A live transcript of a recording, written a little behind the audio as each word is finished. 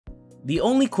The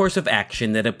only course of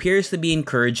action that appears to be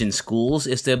encouraged in schools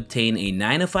is to obtain a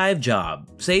 9-to-5 job,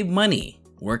 save money,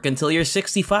 work until you're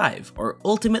 65, or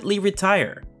ultimately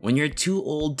retire when you're too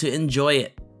old to enjoy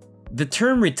it. The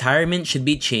term retirement should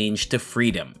be changed to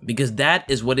freedom because that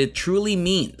is what it truly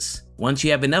means once you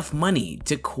have enough money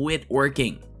to quit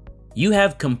working. You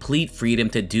have complete freedom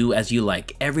to do as you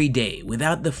like every day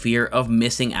without the fear of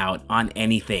missing out on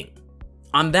anything.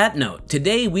 On that note,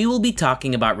 today we will be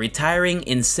talking about retiring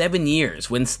in 7 years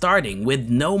when starting with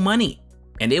no money.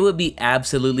 And it would be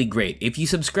absolutely great if you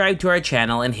subscribe to our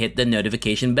channel and hit the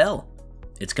notification bell.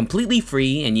 It's completely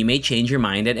free and you may change your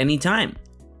mind at any time.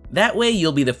 That way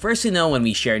you'll be the first to know when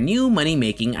we share new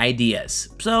money-making ideas.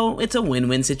 So it's a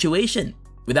win-win situation.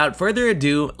 Without further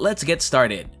ado, let's get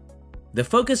started. The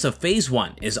focus of Phase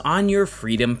 1 is on your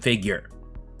freedom figure.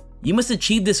 You must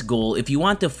achieve this goal if you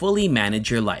want to fully manage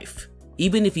your life.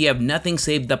 Even if you have nothing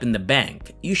saved up in the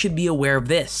bank, you should be aware of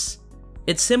this.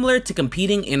 It's similar to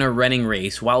competing in a running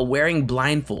race while wearing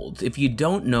blindfolds if you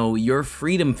don't know your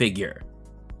freedom figure.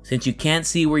 Since you can't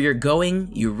see where you're going,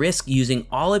 you risk using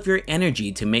all of your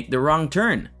energy to make the wrong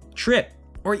turn, trip,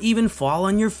 or even fall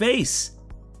on your face.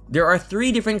 There are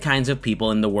 3 different kinds of people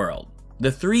in the world.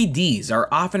 The 3 Ds are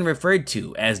often referred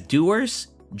to as doers,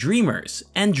 dreamers,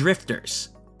 and drifters.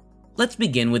 Let's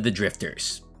begin with the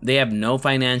drifters. They have no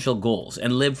financial goals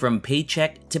and live from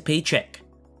paycheck to paycheck.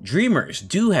 Dreamers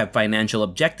do have financial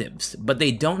objectives, but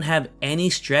they don't have any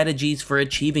strategies for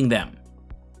achieving them.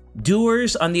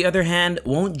 Doers, on the other hand,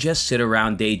 won't just sit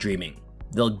around daydreaming.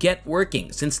 They'll get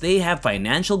working since they have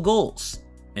financial goals,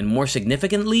 and more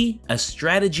significantly, a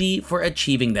strategy for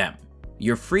achieving them.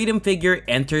 Your freedom figure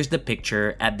enters the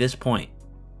picture at this point.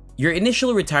 Your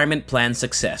initial retirement plan's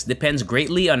success depends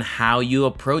greatly on how you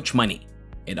approach money.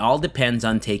 It all depends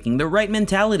on taking the right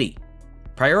mentality.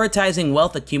 Prioritizing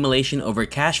wealth accumulation over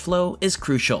cash flow is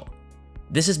crucial.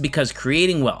 This is because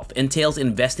creating wealth entails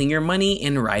investing your money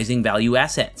in rising value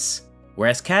assets,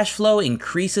 whereas cash flow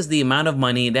increases the amount of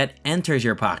money that enters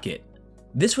your pocket.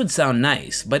 This would sound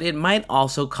nice, but it might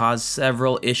also cause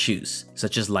several issues,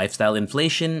 such as lifestyle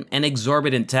inflation and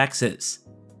exorbitant taxes.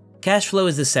 Cash flow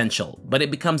is essential, but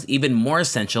it becomes even more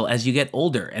essential as you get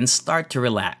older and start to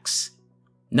relax.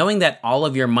 Knowing that all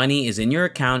of your money is in your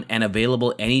account and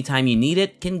available anytime you need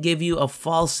it can give you a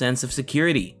false sense of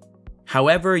security.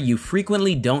 However, you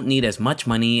frequently don't need as much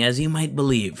money as you might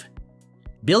believe.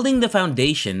 Building the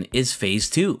foundation is Phase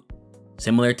 2.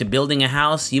 Similar to building a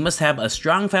house, you must have a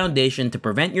strong foundation to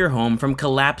prevent your home from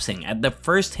collapsing at the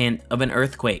first hint of an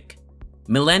earthquake.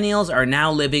 Millennials are now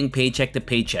living paycheck to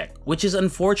paycheck, which is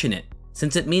unfortunate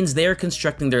since it means they are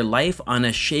constructing their life on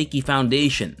a shaky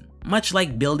foundation, much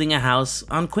like building a house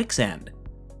on quicksand.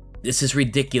 This is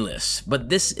ridiculous, but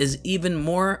this is even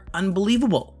more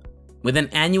unbelievable. With an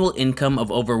annual income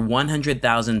of over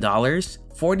 $100,000,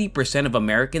 40% of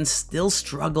Americans still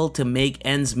struggle to make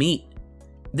ends meet.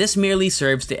 This merely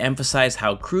serves to emphasize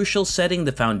how crucial setting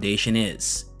the foundation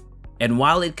is. And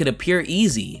while it could appear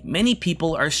easy, many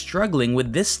people are struggling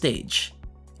with this stage.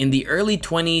 In the early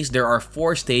 20s, there are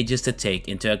 4 stages to take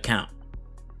into account.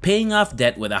 Paying off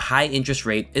debt with a high interest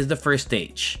rate is the first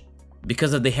stage.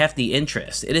 Because of the hefty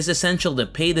interest, it is essential to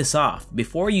pay this off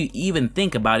before you even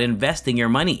think about investing your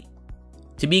money.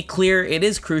 To be clear, it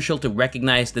is crucial to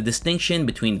recognize the distinction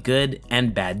between good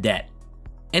and bad debt.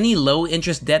 Any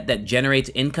low-interest debt that generates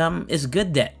income is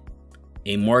good debt.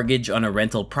 A mortgage on a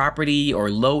rental property or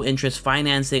low-interest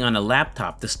financing on a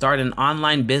laptop to start an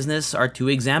online business are 2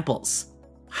 examples.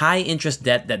 High-interest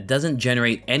debt that doesn't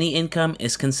generate any income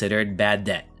is considered bad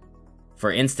debt.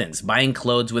 For instance, buying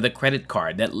clothes with a credit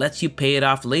card that lets you pay it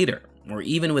off later, or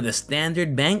even with a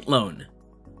standard bank loan.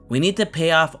 We need to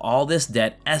pay off all this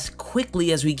debt as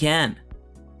quickly as we can.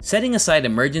 Setting aside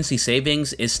emergency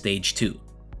savings is stage 2.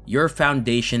 Your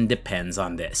foundation depends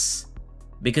on this.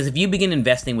 Because if you begin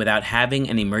investing without having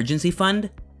an emergency fund,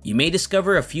 you may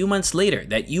discover a few months later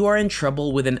that you are in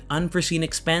trouble with an unforeseen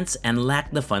expense and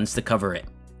lack the funds to cover it.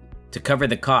 To cover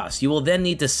the cost, you will then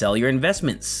need to sell your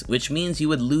investments, which means you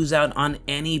would lose out on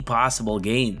any possible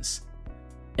gains.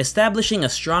 Establishing a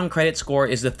strong credit score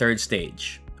is the 3rd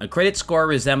stage. A credit score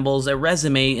resembles a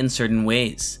resume in certain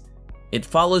ways. It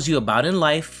follows you about in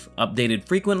life, updated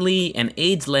frequently, and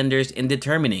aids lenders in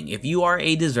determining if you are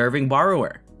a deserving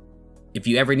borrower. If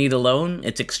you ever need a loan,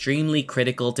 it's extremely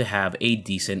critical to have a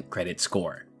decent credit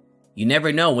score. You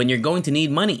never know when you're going to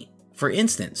need money, for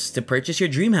instance, to purchase your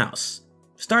dream house.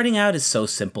 Starting out is so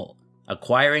simple.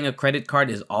 Acquiring a credit card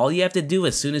is all you have to do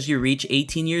as soon as you reach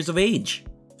 18 years of age.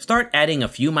 Start adding a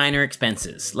few minor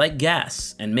expenses, like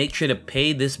gas, and make sure to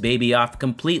pay this baby off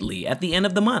completely at the end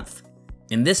of the month.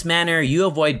 In this manner, you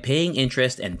avoid paying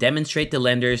interest and demonstrate to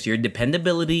lenders your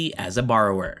dependability as a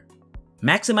borrower.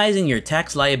 Maximizing your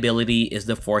tax liability is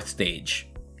the fourth stage.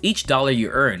 Each dollar you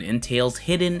earn entails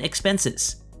hidden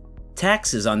expenses.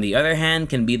 Taxes, on the other hand,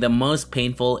 can be the most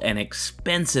painful and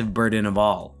expensive burden of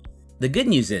all. The good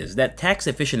news is that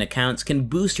tax-efficient accounts can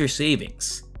boost your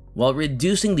savings, while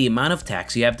reducing the amount of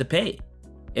tax you have to pay.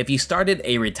 If you started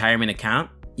a retirement account,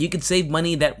 you could save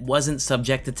money that wasn't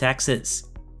subject to taxes.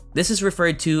 This is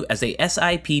referred to as a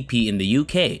SIPP in the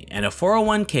UK and a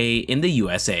 401k in the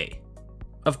USA.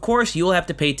 Of course, you will have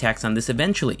to pay tax on this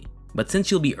eventually, but since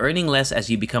you'll be earning less as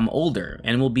you become older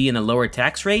and will be in a lower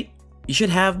tax rate, you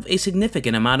should have a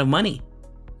significant amount of money.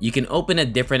 You can open a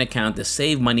different account to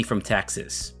save money from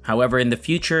taxes. However, in the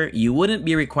future, you wouldn't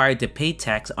be required to pay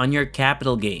tax on your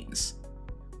capital gains.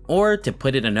 Or, to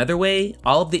put it another way,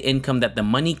 all of the income that the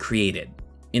money created.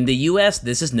 In the US,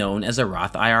 this is known as a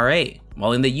Roth IRA,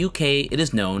 while in the UK, it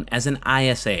is known as an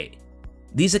ISA.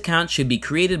 These accounts should be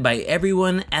created by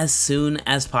everyone as soon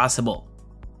as possible.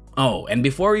 Oh, and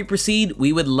before we proceed,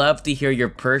 we would love to hear your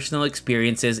personal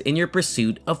experiences in your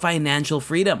pursuit of financial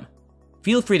freedom.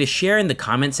 Feel free to share in the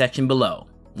comment section below.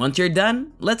 Once you're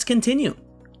done, let's continue.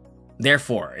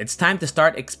 Therefore, it's time to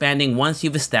start expanding once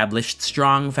you've established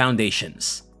strong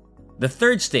foundations. The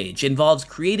third stage involves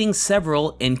creating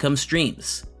several income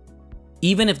streams.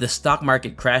 Even if the stock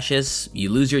market crashes, you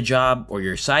lose your job, or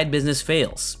your side business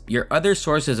fails, your other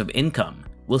sources of income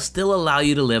will still allow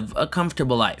you to live a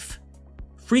comfortable life.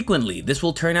 Frequently, this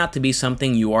will turn out to be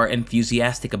something you are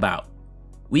enthusiastic about.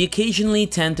 We occasionally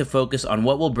tend to focus on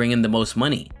what will bring in the most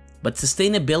money, but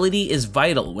sustainability is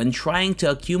vital when trying to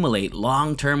accumulate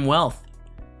long-term wealth.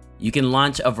 You can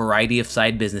launch a variety of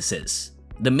side businesses.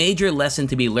 The major lesson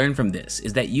to be learned from this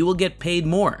is that you will get paid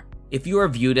more if you are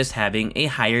viewed as having a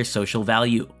higher social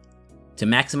value. To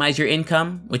maximize your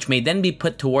income, which may then be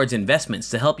put towards investments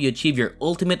to help you achieve your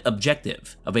ultimate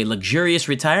objective of a luxurious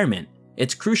retirement,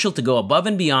 it's crucial to go above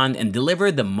and beyond and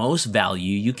deliver the most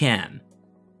value you can.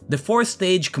 The fourth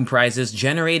stage comprises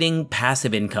generating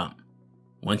passive income.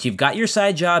 Once you've got your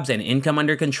side jobs and income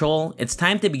under control, it's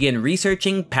time to begin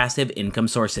researching passive income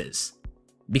sources.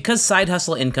 Because side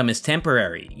hustle income is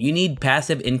temporary, you need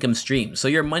passive income streams so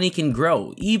your money can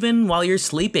grow even while you're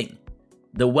sleeping.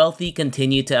 The wealthy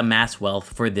continue to amass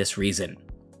wealth for this reason.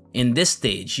 In this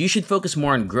stage, you should focus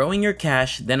more on growing your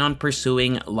cash than on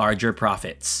pursuing larger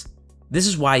profits. This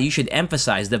is why you should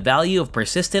emphasize the value of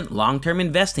persistent long-term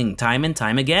investing time and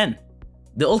time again.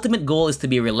 The ultimate goal is to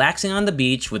be relaxing on the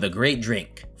beach with a great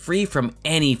drink, free from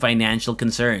any financial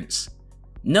concerns.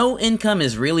 No income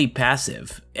is really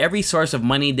passive. Every source of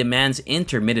money demands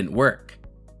intermittent work.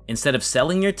 Instead of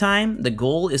selling your time, the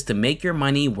goal is to make your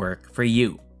money work for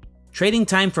you. Trading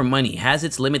time for money has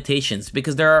its limitations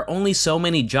because there are only so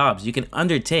many jobs you can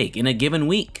undertake in a given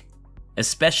week.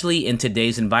 Especially in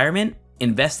today's environment,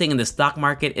 investing in the stock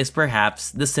market is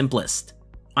perhaps the simplest.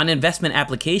 On investment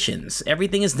applications,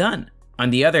 everything is done.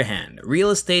 On the other hand, real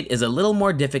estate is a little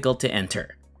more difficult to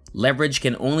enter. Leverage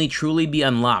can only truly be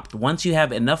unlocked once you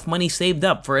have enough money saved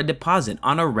up for a deposit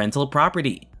on a rental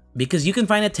property. Because you can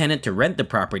find a tenant to rent the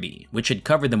property, which should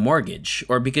cover the mortgage,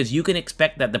 or because you can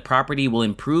expect that the property will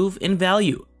improve in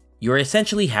value. You're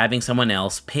essentially having someone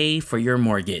else pay for your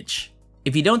mortgage.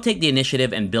 If you don't take the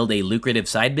initiative and build a lucrative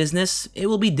side business, it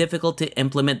will be difficult to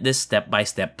implement this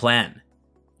step-by-step plan.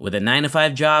 With a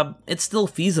 9-to-5 job, it's still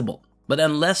feasible, but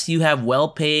unless you have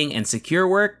well-paying and secure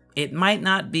work, it might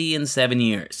not be in 7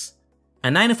 years. A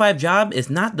 9-to-5 job is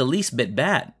not the least bit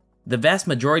bad. The vast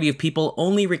majority of people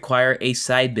only require a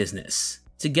side business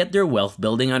to get their wealth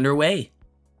building underway.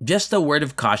 Just a word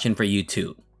of caution for you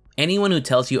too. Anyone who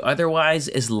tells you otherwise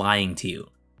is lying to you.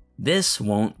 This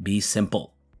won't be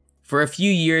simple. For a few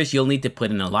years, you'll need to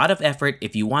put in a lot of effort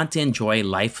if you want to enjoy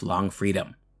lifelong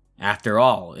freedom. After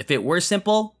all, if it were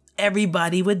simple,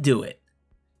 everybody would do it.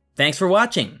 Thanks for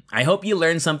watching. I hope you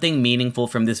learned something meaningful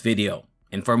from this video.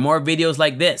 And for more videos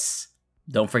like this,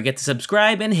 don't forget to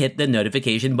subscribe and hit the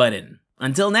notification button.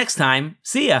 Until next time,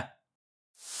 see ya!